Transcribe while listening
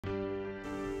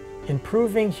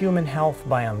Improving human health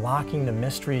by unlocking the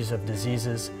mysteries of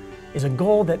diseases is a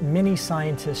goal that many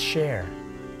scientists share,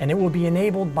 and it will be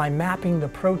enabled by mapping the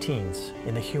proteins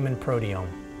in the human proteome.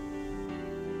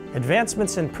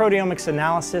 Advancements in proteomics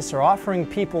analysis are offering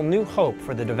people new hope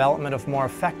for the development of more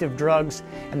effective drugs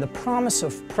and the promise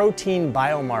of protein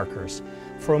biomarkers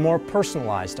for a more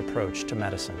personalized approach to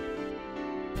medicine.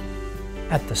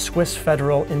 At the Swiss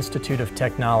Federal Institute of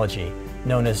Technology,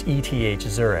 known as ETH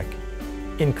Zurich,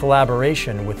 in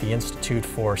collaboration with the Institute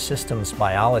for Systems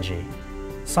Biology,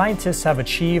 scientists have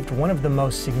achieved one of the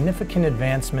most significant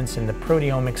advancements in the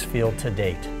proteomics field to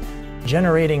date,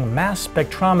 generating mass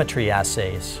spectrometry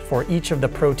assays for each of the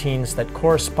proteins that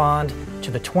correspond to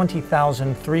the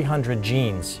 20,300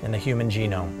 genes in the human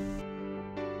genome.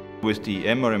 With the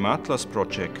MRMAtlas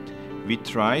project, we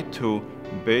try to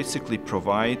basically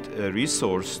provide a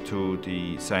resource to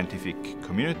the scientific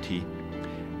community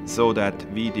so that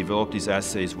we develop these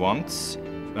assays once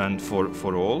and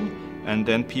for all, and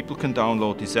then people can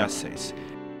download these assays.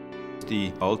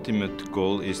 The ultimate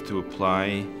goal is to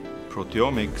apply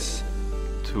proteomics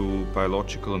to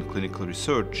biological and clinical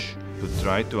research to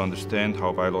try to understand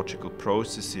how biological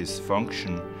processes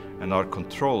function and are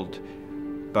controlled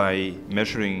by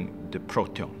measuring the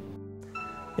proteome.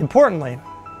 Importantly,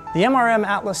 the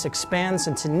MRMAtlas expands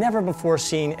into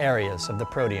never-before-seen areas of the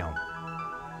proteome.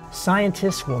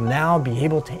 Scientists will now be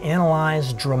able to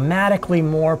analyze dramatically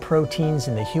more proteins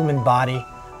in the human body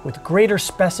with greater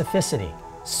specificity,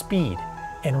 speed,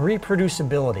 and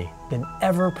reproducibility than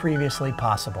ever previously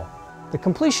possible. The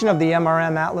completion of the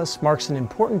MRMAtlas marks an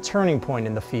important turning point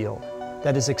in the field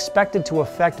that is expected to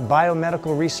affect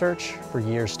biomedical research for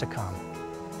years to come.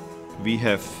 We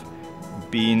have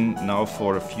been now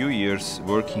for a few years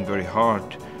working very hard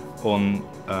on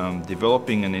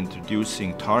developing and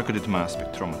introducing targeted mass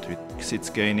spectrometry. It's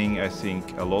gaining, I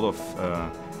think, a lot of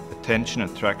attention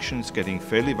and traction. It's getting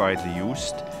fairly widely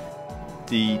used.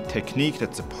 The technique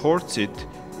that supports it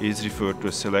is referred to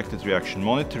as selected reaction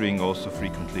monitoring, also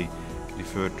frequently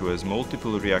referred to as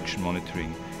multiple reaction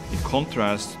monitoring. In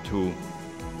contrast to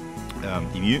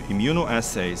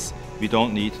immunoassays, we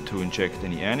don't need to inject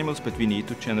any animals, but we need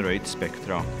to generate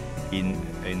spectra in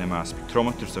a mass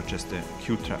spectrometer such as the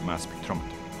QTRAP mass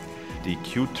spectrometer. The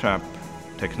QTRAP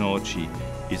technology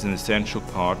is an essential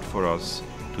part for us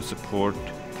to support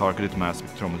targeted mass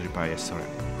spectrometry by SRM.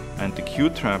 And the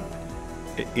QTRAP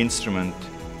instrument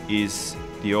is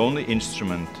the only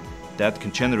instrument that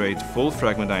can generate full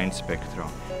fragment ion spectra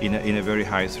in a very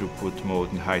high throughput mode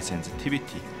and high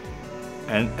sensitivity,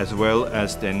 and as well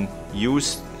as then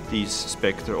use these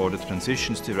spectra or the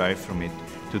transitions derived from it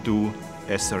to do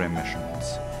SRM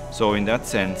measurements. So in that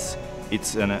sense,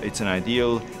 it's an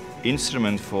ideal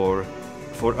instrument for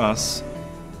us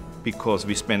because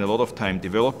we spend a lot of time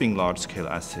developing large-scale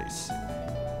assays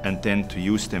and then to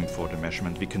use them for the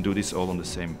measurement. We can do this all on the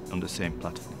same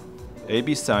platform.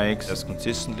 AB SCIEX has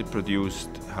consistently produced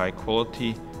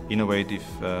high-quality, innovative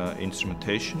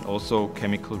instrumentation, also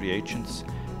chemical reagents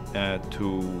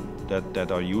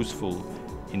that are useful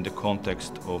in the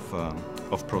context of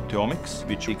proteomics,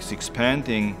 which is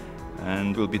expanding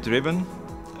and will be driven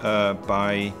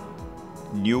by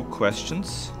new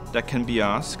questions that can be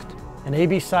asked. And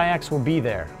AB SCIEX will be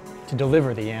there to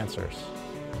deliver the answers.